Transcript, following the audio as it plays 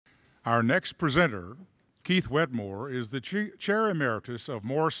Our next presenter, Keith Wetmore, is the Chair Emeritus of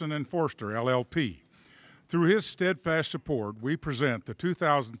Morrison and Foerster, LLP. Through his steadfast support, we present the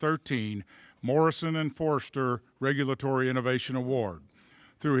 2013 Morrison and Foerster Regulatory Innovation Award.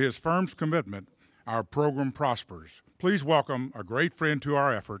 Through his firm's commitment, our program prospers. Please welcome a great friend to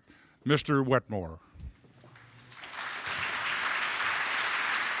our effort, Mr. Wetmore.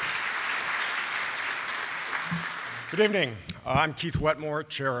 Good evening. I'm Keith Wetmore,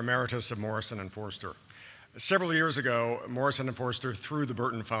 Chair Emeritus of Morrison and Foerster. Several years ago, Morrison and Foerster, through the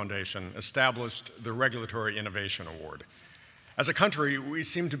Burton Foundation, established the Regulatory Innovation Award. As a country, we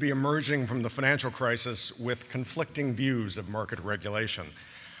seem to be emerging from the financial crisis with conflicting views of market regulation.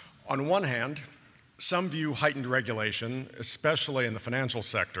 On one hand, some view heightened regulation, especially in the financial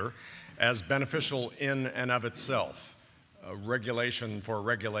sector, as beneficial in and of itself, regulation for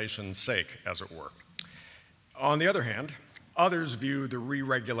regulation's sake, as it were. On the other hand, others view the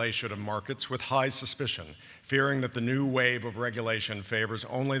re-regulation of markets with high suspicion, fearing that the new wave of regulation favors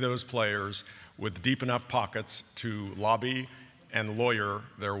only those players with deep enough pockets to lobby and lawyer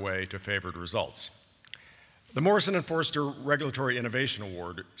their way to favored results. The Morrison and Foerster Regulatory Innovation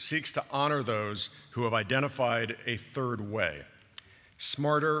Award seeks to honor those who have identified a third way,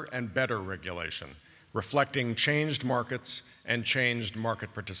 smarter and better regulation, reflecting changed markets and changed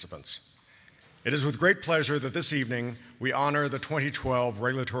market participants. It is with great pleasure that this evening we honor the 2012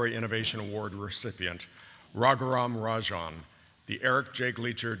 Regulatory Innovation Award recipient, Raghuram Rajan, the Eric J.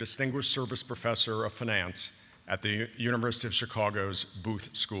 Gleacher Distinguished Service Professor of Finance at the University of Chicago's Booth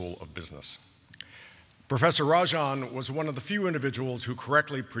School of Business. Professor Rajan was one of the few individuals who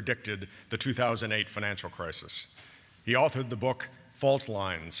correctly predicted the 2008 financial crisis. He authored the book, Fault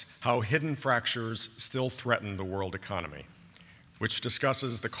Lines: How Hidden Fractures Still Threaten the World Economy, which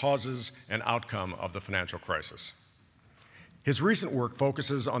discusses the causes and outcome of the financial crisis. His recent work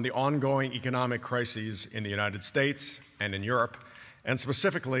focuses on the ongoing economic crises in the United States and in Europe, and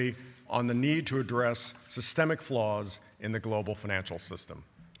specifically on the need to address systemic flaws in the global financial system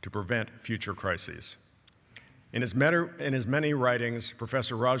to prevent future crises. In his many writings,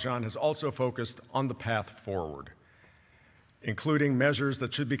 Professor Rajan has also focused on the path forward, including measures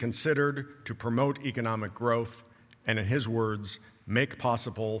that should be considered to promote economic growth and, in his words, make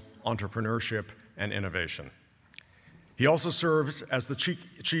possible entrepreneurship and innovation. He also serves as the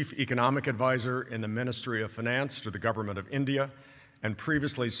Chief Economic Advisor in the Ministry of Finance to the Government of India, and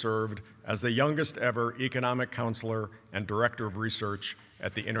previously served as the youngest ever Economic Counselor and Director of Research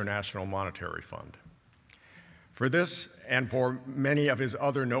at the International Monetary Fund. For this, and for many of his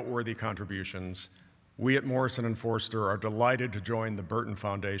other noteworthy contributions, we at Morrison and Foerster are delighted to join the Burton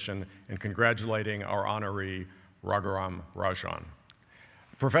Foundation in congratulating our honoree, Raghuram Rajan.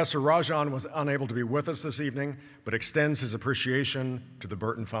 Professor Rajan was unable to be with us this evening, but extends his appreciation to the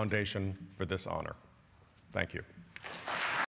Burton Foundation for this honor. Thank you.